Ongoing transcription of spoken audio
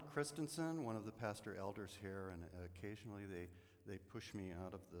Christensen, one of the pastor elders here, and occasionally they push me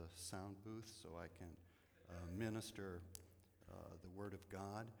out of the sound booth so I can minister the Word of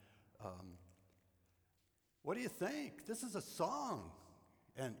God. What do you think? This is a song,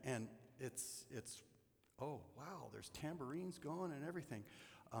 and it's oh wow, there's tambourines going and everything.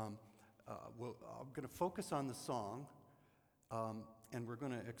 I'm going to focus on the song, and we're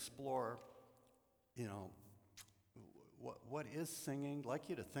going to explore, what is singing. I'd like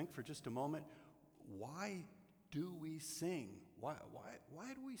you to think for just a moment, why do we sing? Why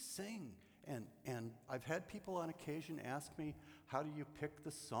do we sing? And I've had people on occasion ask me, how do you pick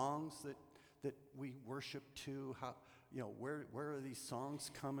the songs that we worship to? How, where are these songs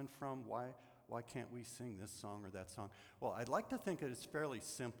coming from? Why can't we sing this song or that song? Well, I'd like to think that it's fairly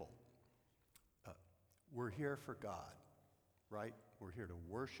simple. We're here for God, right? We're here to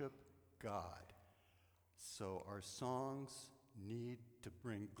worship God. So our songs need to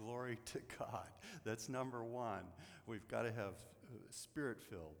bring glory to God. That's number one. We've got to have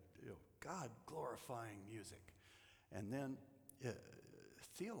spirit-filled, God-glorifying music. And then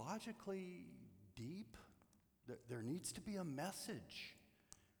theologically deep, there needs to be a message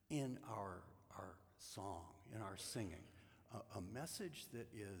in our song, in our singing, a message that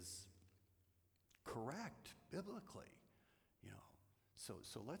is correct biblically,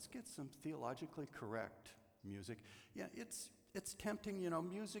 So let's get some theologically correct music. Yeah, it's tempting,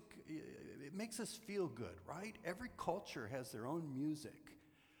 music, it makes us feel good, right? Every culture has their own music.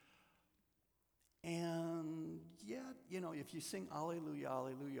 And yet, if you sing Alleluia,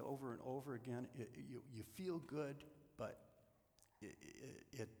 Alleluia over and over again, you feel good, but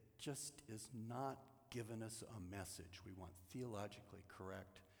it just is not giving us a message. We want theologically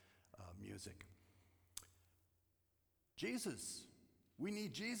correct music. Jesus. We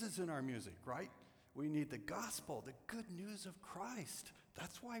need Jesus in our music, right? We need the gospel, the good news of Christ.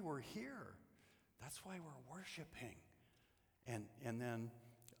 That's why we're here. That's why we're worshiping. And then,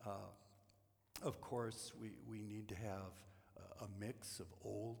 of course, we need to have a mix of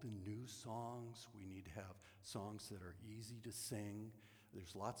old and new songs. We need to have songs that are easy to sing.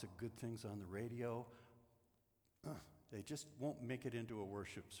 There's lots of good things on the radio. They just won't make it into a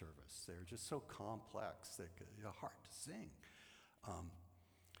worship service. They're just so complex, they're hard to sing.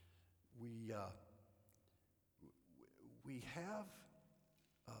 We have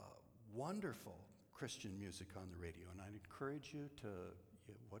wonderful Christian music on the radio, and I'd encourage you to,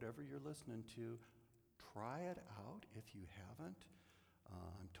 whatever you're listening to, try it out if you haven't.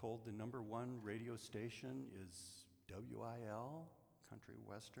 I'm told the number one radio station is WIL, Country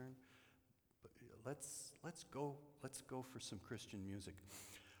Western. But let's go for some Christian music.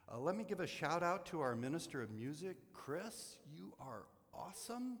 Let me give a shout out to our minister of music, Chris. You are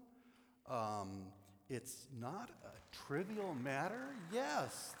awesome. It's not a trivial matter.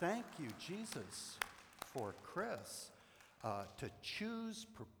 Yes, thank you, Jesus, for Chris. To choose,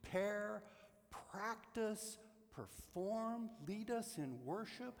 prepare, practice, perform, lead us in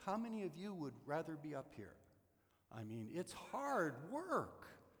worship. How many of you would rather be up here? I mean, it's hard work.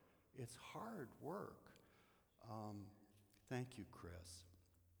 It's hard work. Thank you, Chris.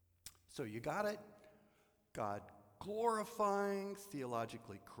 So you got it? God glorifying,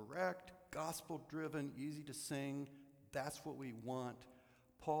 theologically correct, gospel-driven, easy to sing. That's what we want.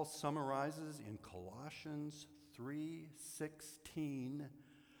 Paul summarizes in Colossians 3:16,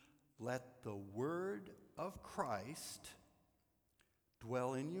 let the word of Christ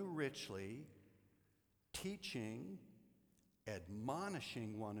dwell in you richly, teaching,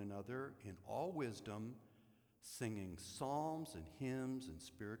 admonishing one another in all wisdom, singing psalms and hymns and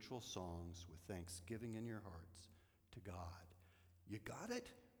spiritual songs with thanksgiving in your hearts to God. You got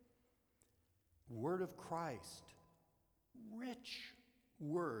it? Word of Christ, rich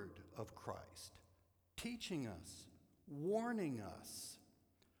word of Christ, teaching us, warning us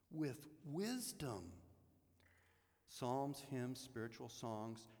with wisdom. Psalms, hymns, spiritual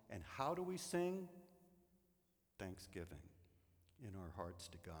songs. And how do we sing? Thanksgiving in our hearts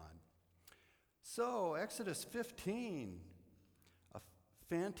to God. So, Exodus 15, a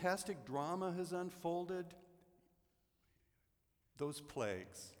fantastic drama has unfolded. Those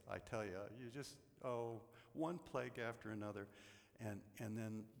plagues, I tell you, one plague after another. And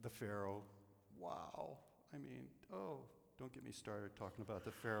then the Pharaoh, wow. I mean, don't get me started talking about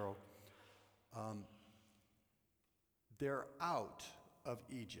the Pharaoh. They're out of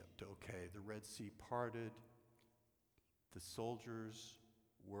Egypt, okay? The Red Sea parted. The soldiers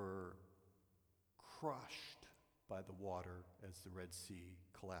were crushed by the water as the Red Sea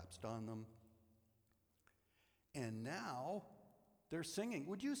collapsed on them. And now they're singing.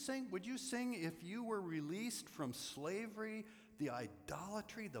 Would you sing if you were released from slavery? the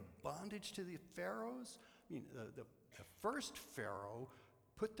idolatry, the bondage to the pharaohs. I mean, the first Pharaoh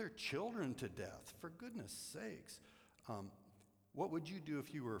put their children to death, for goodness sakes. What would you do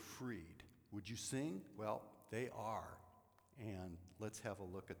if you were freed? Would you sing? Well, they are. And let's have a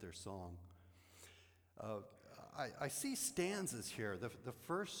look at their song. I see stanzas here. The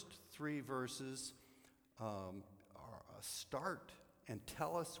first three verses start and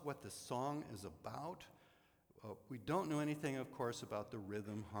tell us what the song is about. We don't know anything, of course, about the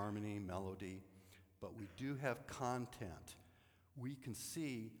rhythm, harmony, melody, but we do have content. We can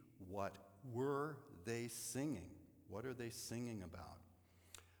see what were they singing. What are they singing about?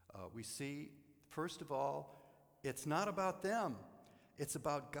 We see, first of all, it's not about them. It's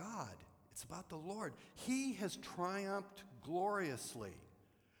about God. It's about the Lord. He has triumphed gloriously.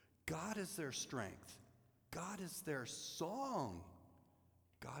 God is their strength. God is their song.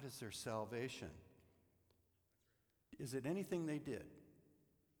 God is their salvation. Is it anything they did?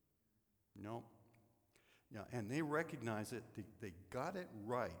 No. Yeah, and they recognize it. They got it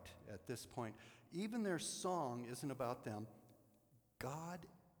right at this point. Even their song isn't about them. God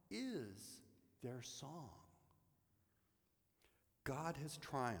is their song. God has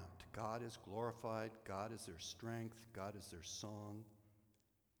triumphed. God is glorified. God is their strength. God is their song.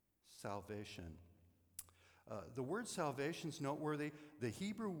 Salvation. The word salvation is noteworthy. The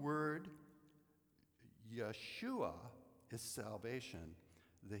Hebrew word Yeshua is salvation.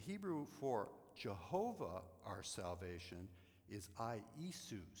 The Hebrew for Jehovah, our salvation, is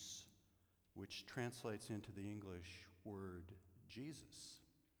Iesus, which translates into the English word Jesus.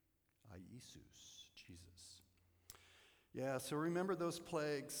 Iesus, Jesus. Yeah, so remember those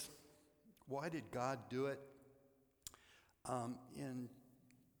plagues. Why did God do it?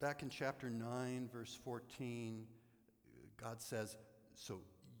 Back in chapter 9, verse 14, God says, so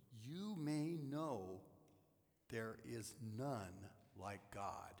you may know there is none like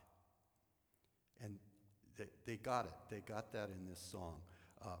God. And they got it. They got that in this song.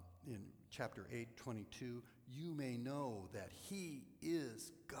 In chapter 8:22, you may know that he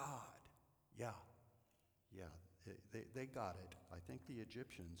is God. Yeah, they got it. I think the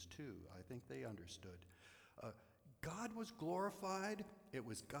Egyptians too. I think they understood. God was glorified. It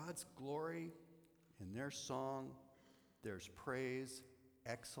was God's glory in their song. There's praise,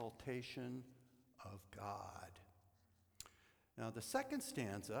 exaltation of God. Now, the second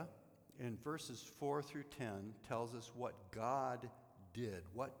stanza in verses 4 through 10 tells us what God did.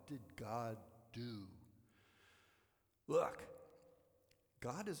 What did God do? Look,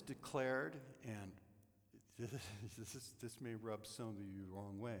 God has declared, and this may rub some of you the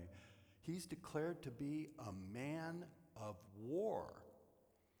wrong way, he's declared to be a man of war.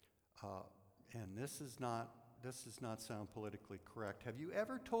 And this does not sound politically correct. Have you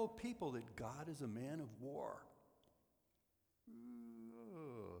ever told people that God is a man of war?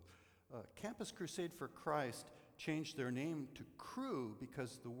 Campus Crusade for Christ changed their name to Cru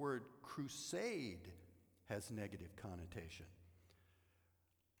because the word crusade has negative connotation.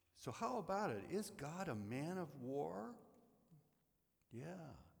 So how about it? Is God a man of war? Yeah.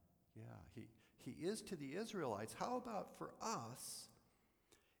 He is to the Israelites. How about for us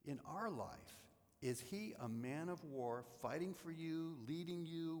in our life? Is he a man of war, fighting for you, leading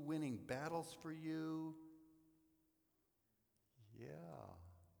you, winning battles for you? Yeah.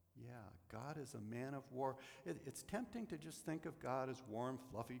 God is a man of war. It's tempting to just think of God as warm,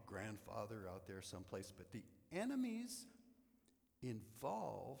 fluffy grandfather out there someplace, but the enemies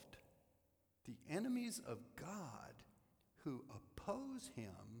involved, the enemies of God who oppose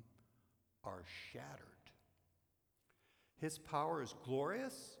him, are shattered. His power is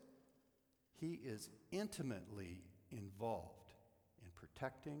glorious. He is intimately involved in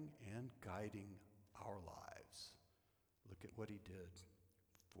protecting and guiding our lives. Look at what he did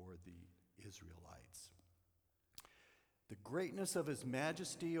for the Israelites. The greatness of his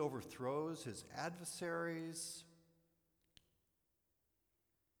majesty overthrows his adversaries.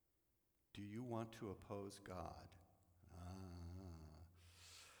 Do you want to oppose God?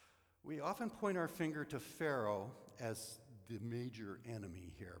 We often point our finger to Pharaoh as the major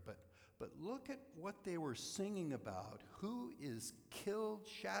enemy here, but look at what they were singing about. Who is killed,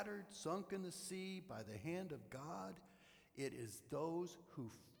 shattered, sunk in the sea by the hand of God? It is those who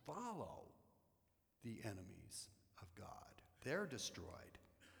follow the enemies of God. They're destroyed.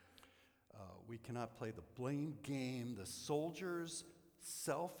 We cannot play the blame game. The soldiers'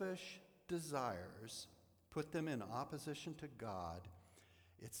 selfish desires put them in opposition to God.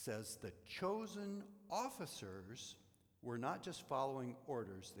 It says the chosen officers were not just following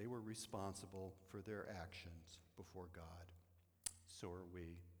orders, they were responsible for their actions before God. So are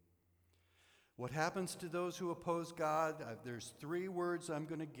we. What happens to those who oppose God? There's 3 words I'm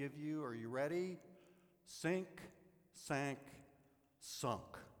going to give you. Are you ready? Sink, sank, sunk.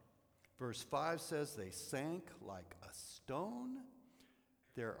 Verse 5 says they sank like a stone.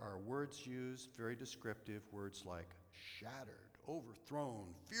 There are words used, very descriptive, words like shattered,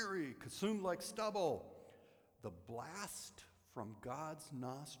 overthrown, fury, consumed like stubble. The blast from God's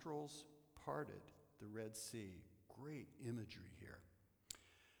nostrils parted the Red Sea. Great imagery here.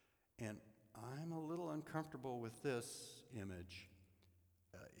 And I'm a little uncomfortable with this image.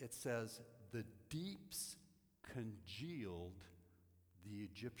 It says, the deeps congealed the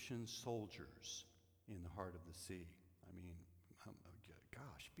Egyptian soldiers in the heart of the sea. I mean,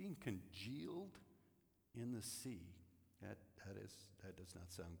 gosh, being congealed in the sea, that does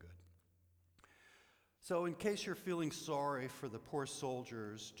not sound good. So in case you're feeling sorry for the poor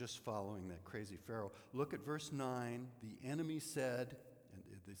soldiers just following that crazy Pharaoh, look at verse 9. The enemy said, and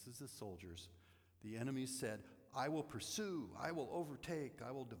this is the soldiers, the enemy said, I will pursue, I will overtake,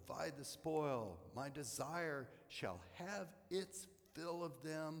 I will divide the spoil. My desire shall have its fill of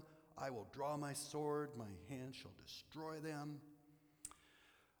them. I will draw my sword, my hand shall destroy them.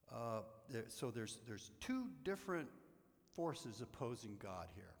 So there's 2 different forces opposing God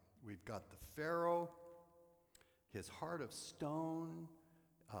here. We've got the Pharaoh, his heart of stone,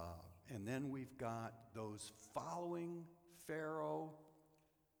 and then we've got those following Pharaoh.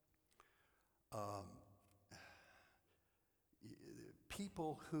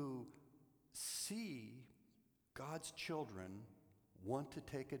 People who see God's children, want to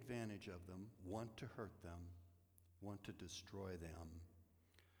take advantage of them, want to hurt them, want to destroy them.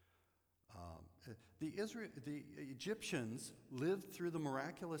 The Egyptians lived through the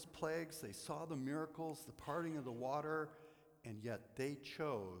miraculous plagues. They saw the miracles, the parting of the water, and yet they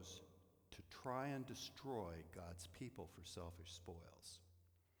chose to try and destroy God's people for selfish spoils.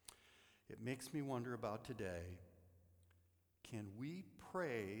 It makes me wonder about today. Can we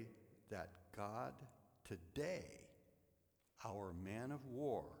pray that God today, our man of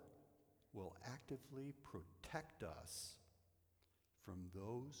war, will actively protect us from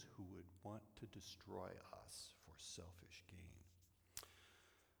those who would want to destroy us for selfish gain?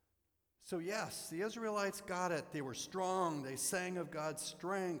 So yes, the Israelites got it. They were strong. They sang of God's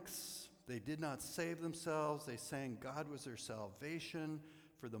strengths. They did not save themselves. They sang God was their salvation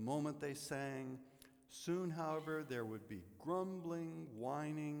for the moment they sang. Soon, however, there would be grumbling,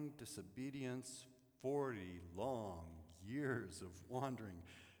 whining, disobedience, 40 long years of wandering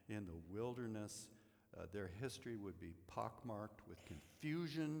in the wilderness. Their history would be pockmarked with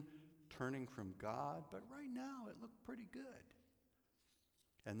confusion, turning from God, but right now it looked pretty good.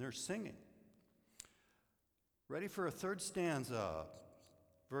 And they're singing. Ready for a 3rd stanza.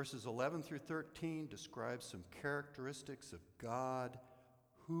 Verses 11 through 13 describe some characteristics of God.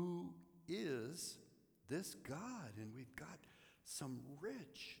 Who is this God? And we've got some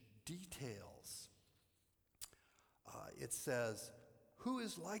rich details. It says, who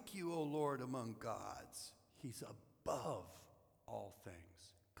is like you, O Lord, among gods? He's above all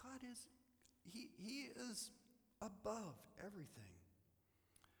things. God is, he is above everything.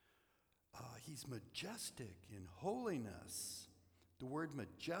 He's majestic in holiness. The word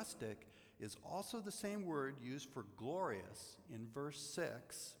majestic is also the same word used for glorious in verse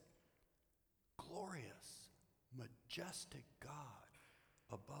 6. Glorious, majestic God,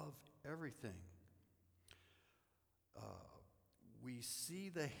 above everything. We see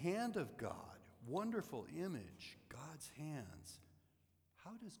the hand of God, wonderful image, God's hands.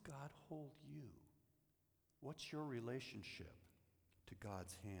 How does God hold you? What's your relationship to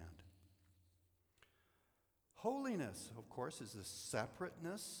God's hand? Holiness, of course, is the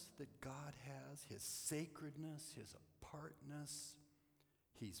separateness that God has, his sacredness, his apartness.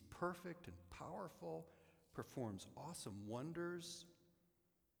 He's perfect and powerful, performs awesome wonders.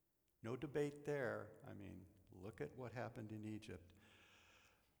 No debate there. I mean, look at what happened in Egypt.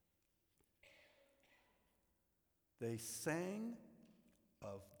 They sang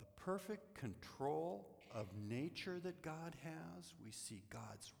of the perfect control of nature that God has. We see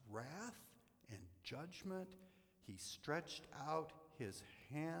God's wrath and judgment. He stretched out his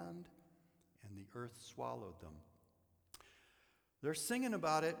hand, and the earth swallowed them. They're singing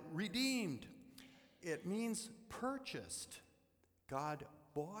about it, redeemed. It means purchased. God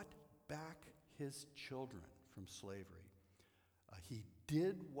bought back his children from slavery. He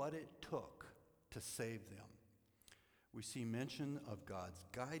did what it took to save them. We see mention of God's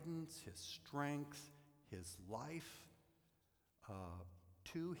guidance, his strength, his life,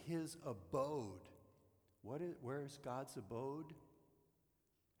 to his abode. Where is God's abode?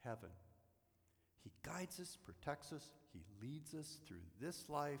 Heaven. He guides us, protects us, he leads us through this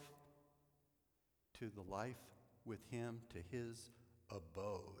life to the life with him, to his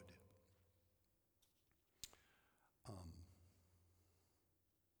abode.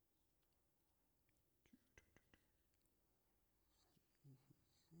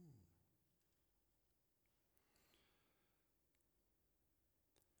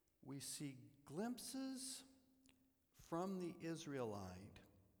 We see glimpses from the Israelite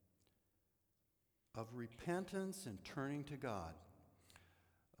of repentance and turning to God.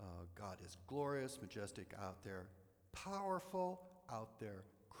 God is glorious, majestic out there, powerful out there,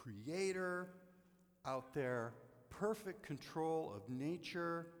 creator out there, perfect control of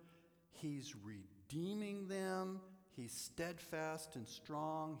nature. He's redeeming them. He's steadfast and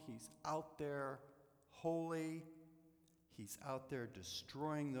strong. He's out there holy. He's out there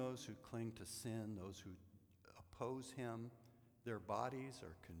destroying those who cling to sin, those who oppose him. Their bodies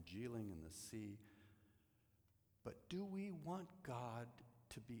are congealing in the sea. But do we want God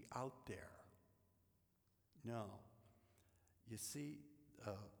to be out there? No. You see,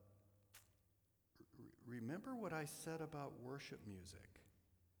 remember what I said about worship music.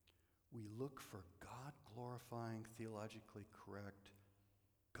 We look for God-glorifying, theologically correct,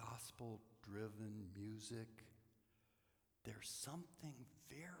 gospel-driven music. There's something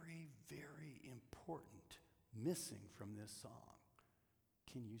very, very important missing from this song.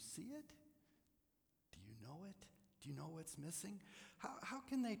 Can you see it? Do you know it? Do you know what's missing? How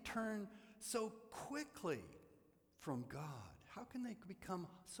can they turn so quickly from God? How can they become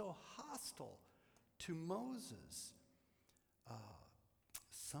so hostile to Moses?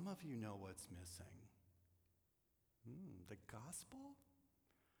 Some of you know what's missing. The gospel?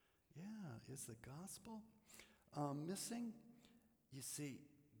 Yeah, is the gospel missing? You see,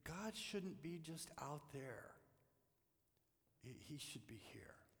 God shouldn't be just out there. He should be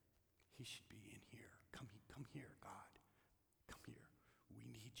here. He should be in here. Come here, God. Come here. We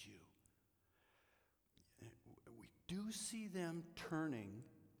need you. We do see them turning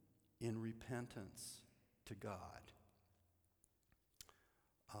in repentance to God.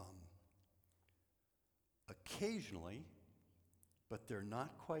 Occasionally, but they're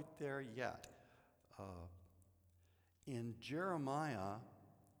not quite there yet. In Jeremiah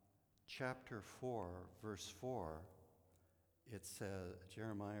chapter 4, verse 4, it says,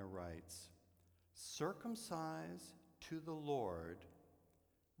 Jeremiah writes, "Circumcise to the Lord,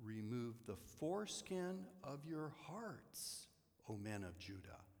 remove the foreskin of your hearts, O men of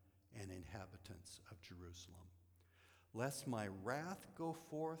Judah and inhabitants of Jerusalem, lest my wrath go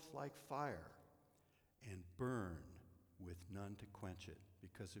forth like fire and burn with none to quench it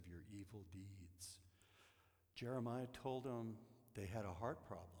because of your evil deeds." Jeremiah told them they had a heart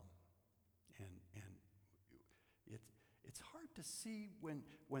problem. And it's hard to see when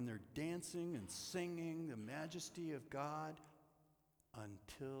they're dancing and singing the majesty of God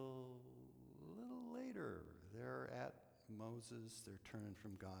until a little later. They're at Moses, they're turning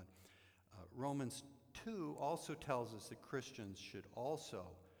from God. Romans 2 also tells us that Christians should also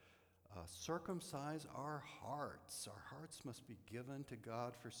circumcise our hearts. Our hearts must be given to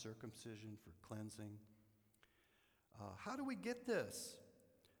God for circumcision, for cleansing. How do we get this?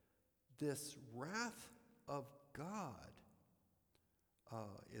 This wrath of God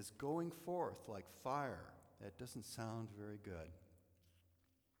is going forth like fire. That doesn't sound very good.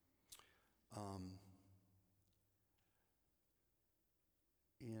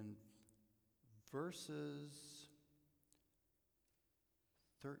 In verses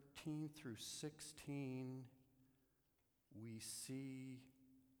 13 through 16, we see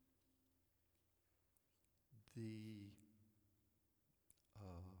the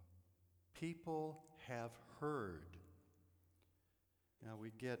people have heard. Now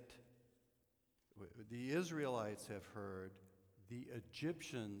we get, the Israelites have heard, the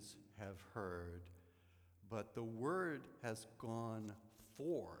Egyptians have heard, but the word has gone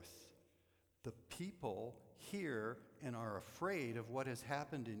forth. The people hear and are afraid of what has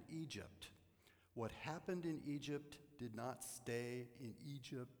happened in Egypt. What happened in Egypt did not stay in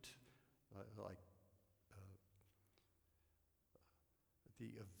Egypt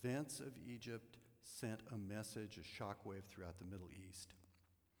the events of Egypt sent a message, a shockwave throughout the Middle East.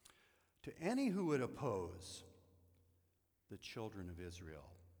 To any who would oppose the children of Israel,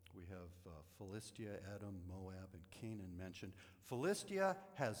 we have Philistia, Edom, Moab, and Canaan mentioned. Philistia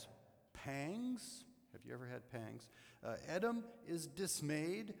has pangs. Have you ever had pangs? Edom is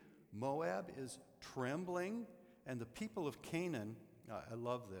dismayed. Moab is trembling. And the people of Canaan, I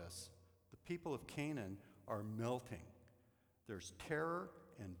love this, the people of Canaan are melting. There's terror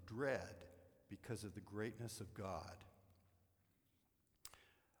and dread because of the greatness of God.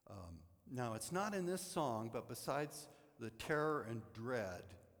 Now, it's not in this song, but besides the terror and dread,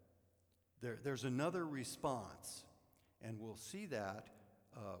 There's another response, and we'll see that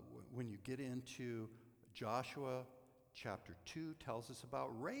when you get into Joshua chapter 2 tells us about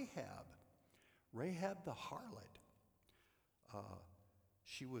Rahab. Rahab the harlot.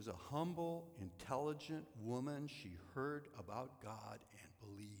 She was a humble, intelligent woman. She heard about God and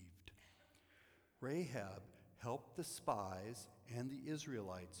believed. Rahab helped the spies and the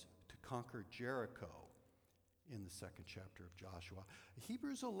Israelites to conquer Jericho in the second chapter of Joshua.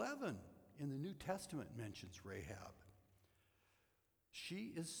 Hebrews 11 in the New Testament mentions Rahab.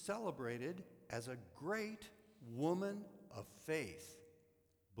 She is celebrated as a great woman of faith,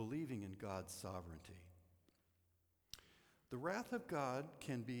 believing in God's sovereignty. The wrath of God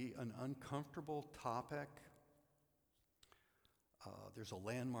can be an uncomfortable topic. There's a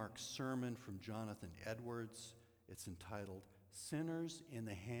landmark sermon from Jonathan Edwards. It's entitled, Sinners in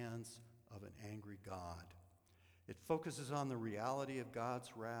the Hands of an Angry God. It focuses on the reality of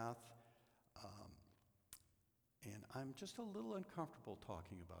God's wrath, and I'm just a little uncomfortable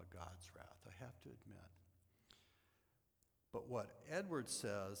talking about God's wrath, I have to admit. But what Edwards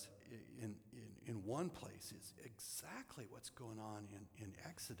says in one place is exactly what's going on in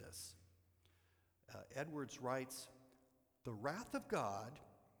Exodus. Edwards writes, the wrath of God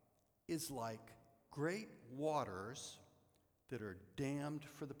is like great waters that are dammed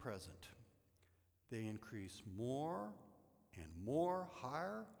for the present. They increase more and more,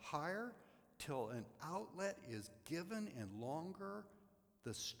 higher, till an outlet is given, and longer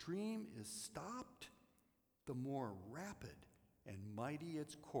the stream is stopped, the more rapid and mighty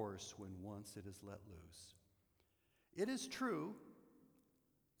its course when once it is let loose. It is true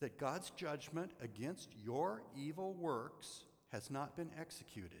that God's judgment against your evil works has not been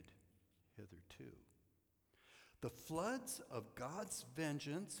executed hitherto. The floods of God's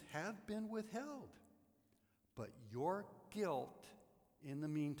vengeance have been withheld, but your guilt in the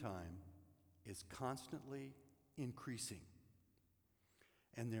meantime is constantly increasing.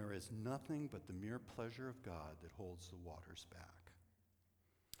 And there is nothing but the mere pleasure of God that holds the waters back.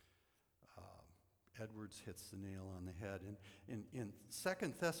 Edwards hits the nail on the head. In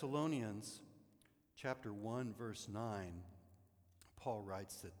 2 Thessalonians chapter 1, verse 9, Paul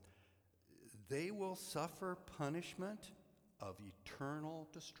writes that they will suffer punishment of eternal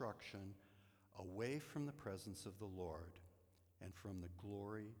destruction away from the presence of the Lord and from the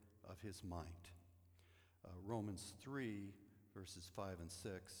glory of his might. Romans 3, verses 5 and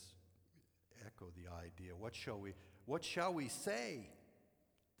 6 echo the idea. What shall we say?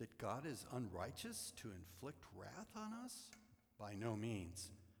 That God is unrighteous to inflict wrath on us? By no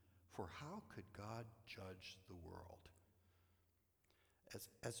means. For how could God judge the world?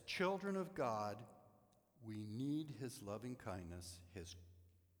 As children of God, we need his loving kindness, his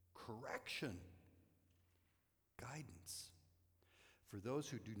correction, guidance. For those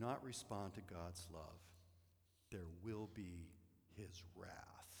who do not respond to God's love, there will be his wrath.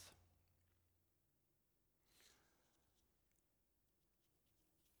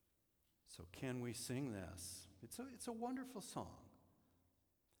 So can we sing this? It's a wonderful song.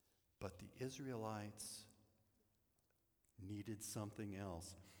 But the Israelites needed something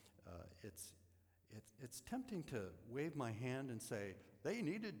else. It's tempting to wave my hand and say, they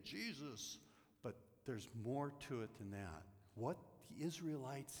needed Jesus, but there's more to it than that. What the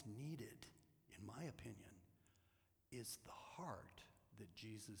Israelites needed, in my opinion, is the heart that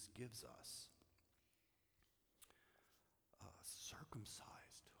Jesus gives us. A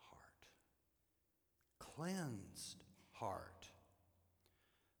circumcised heart, cleansed heart.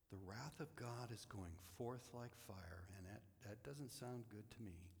 The wrath of God is going forth like fire, and that doesn't sound good to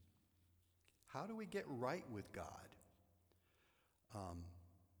me. How do we get right with God?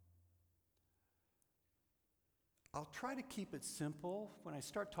 I'll try to keep it simple. When I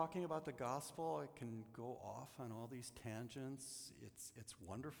start talking about the gospel, I can go off on all these tangents. It's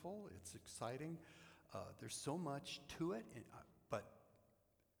wonderful. It's exciting. There's so much to it, but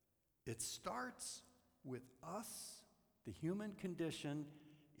it starts with us. The human condition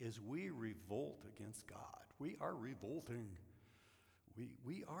is we revolt against God. We are revolting.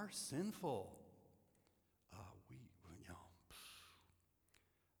 We are sinful.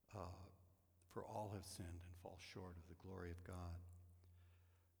 For all have sinned and fall short of the glory of God.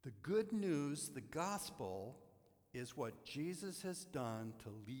 The good news, the gospel, is what Jesus has done to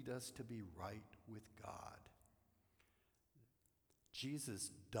lead us to be right with God.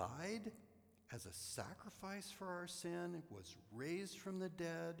 Jesus died as a sacrifice for our sin, was raised from the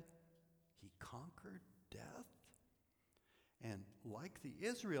dead. He conquered death. And like the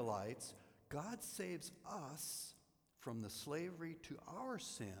Israelites, God saves us from the slavery to our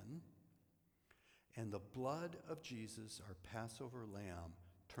sin, and the blood of Jesus, our Passover lamb,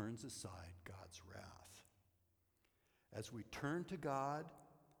 turns aside God's wrath. As we turn to God,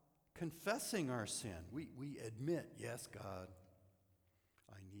 confessing our sin, we admit, yes, God,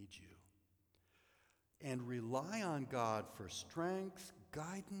 I need you. And rely on God for strength,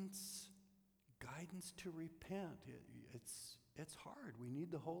 guidance to repent. It's hard. We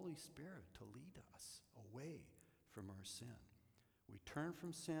need the Holy Spirit to lead us away from our sin. We turn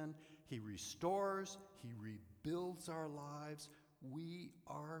from sin. He restores. He rebuilds our lives. We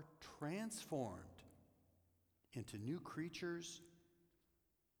are transformed into new creatures,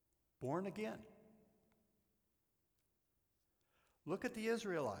 born again. Look at the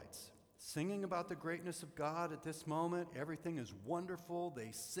Israelites singing about the greatness of God at this moment. Everything is wonderful.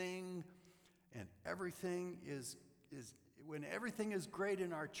 They sing, and everything is when everything is great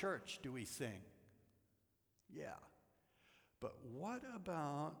in our church, do we sing? Yeah. But what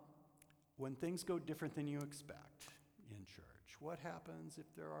about when things go different than you expect in church? What happens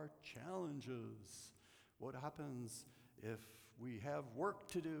if there are challenges? What happens if we have work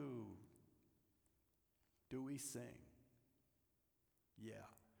to do? Do we sing? Yeah.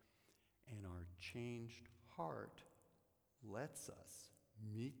 And our changed heart lets us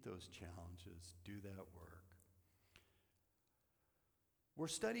meet those challenges, do that work. We're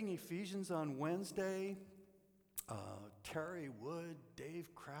studying Ephesians on Wednesday. Terry Wood, Dave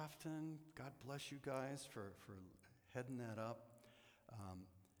Crafton, God bless you guys for heading that up.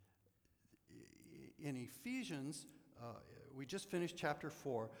 In Ephesians, we just finished chapter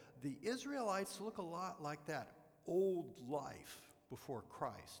 4. The Israelites look a lot like that old life before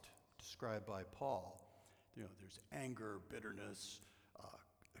Christ, described by Paul. You know, there's anger, bitterness,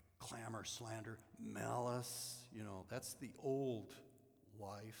 clamor, slander, malice. You know, that's the old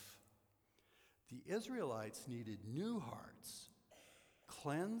life. The Israelites needed new hearts,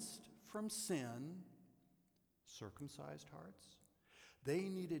 cleansed from sin, circumcised hearts. They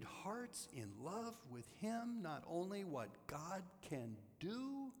needed hearts in love with Him, not only what God can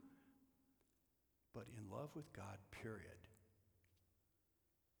do, but in love with God, period.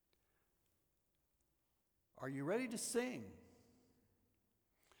 Are you ready to sing?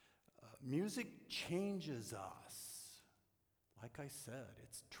 Music changes us. Like I said,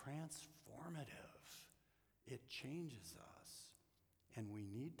 it's transformative. It changes us. And we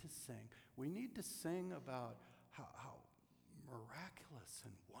need to sing. We need to sing about how miraculous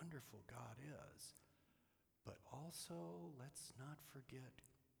and wonderful God is. But also, let's not forget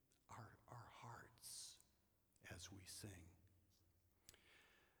our hearts as we sing.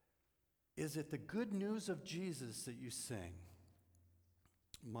 Is it the good news of Jesus that you sing?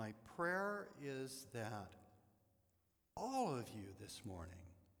 My prayer is that all of you this morning,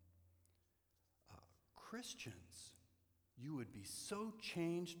 Christians, you would be so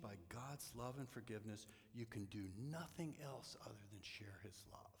changed by God's love and forgiveness, you can do nothing else other than share His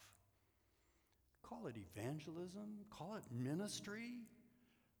love. Call it evangelism, call it ministry,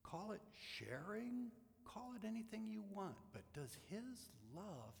 call it sharing, call it anything you want, but does His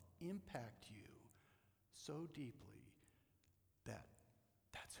love impact you so deeply that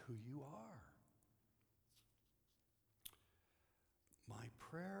that's who you are? My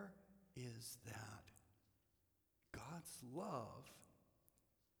prayer is that God's love,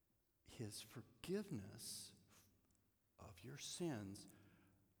 His forgiveness of your sins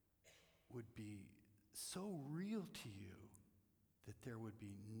would be so real to you that there would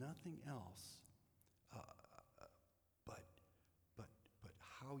be nothing else but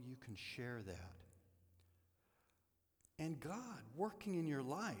how you can share that. And God working in your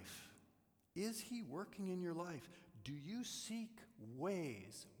life, is He working in your life? Do you seek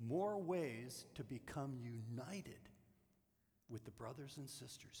ways, more ways, to become united with the brothers and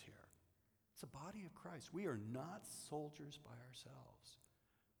sisters here? It's a body of Christ. We are not soldiers by ourselves.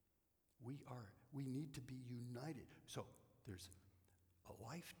 We need to be united. So there's a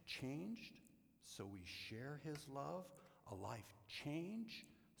life changed, so we share His love. A life change,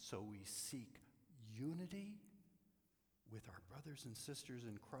 so we seek unity with our brothers and sisters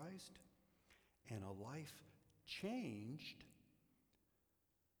in Christ. And a life changed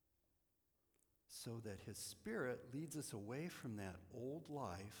so that His Spirit leads us away from that old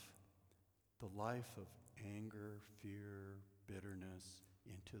life, the life of anger, fear, bitterness,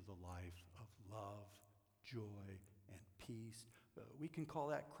 into the life of love, joy, and peace. We can call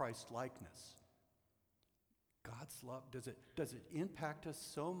that Christ-likeness. God's love, does it impact us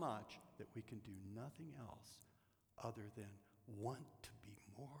so much that we can do nothing else other than want to be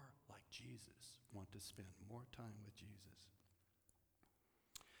more like Jesus, want to spend more time with Jesus?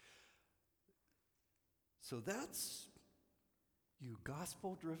 So that's you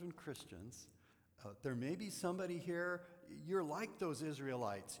gospel-driven Christians There may be somebody here, you're like those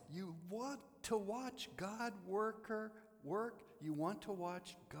Israelites. You want to watch God work. You want to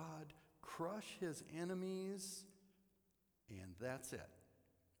watch God crush his enemies, and that's it.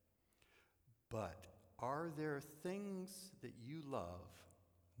 But are there things that you love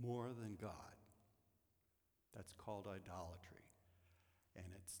more than God? That's called idolatry. And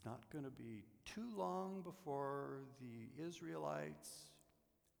it's not going to be too long before the Israelites,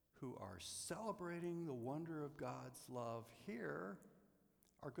 who are celebrating the wonder of God's love here,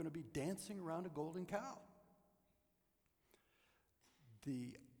 are going to be dancing around a golden cow.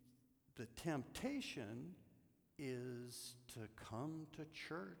 The temptation is to come to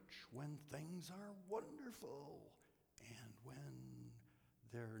church when things are wonderful, and when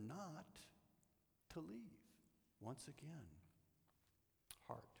they're not, to leave. Once again,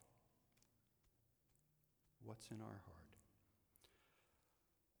 heart. What's in our heart?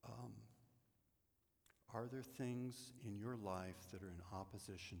 Are there things in your life that are in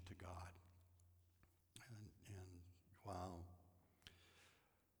opposition to God? And wow.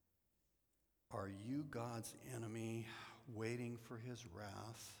 Are you God's enemy, waiting for his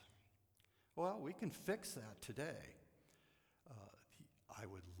wrath? Well, we can fix that today. I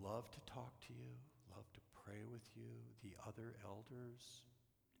would love to talk to you, love to pray with you, the other elders,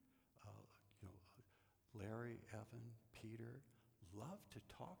 Larry, Evan, Peter, love to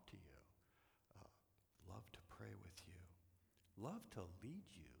talk to you, love to pray with you, love to lead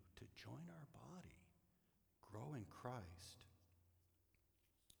you to join our body, grow in Christ.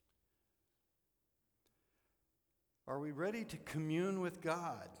 Are we ready to commune with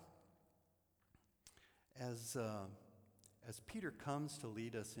God? As Peter comes to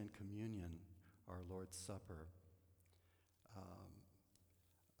lead us in communion, our Lord's Supper,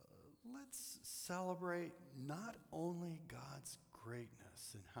 let's celebrate not only God's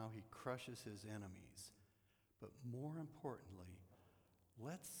greatness and how he crushes his enemies, but more importantly,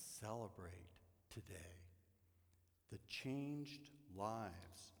 let's celebrate today the changed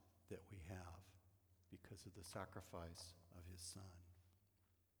lives that we have because of the sacrifice of his Son.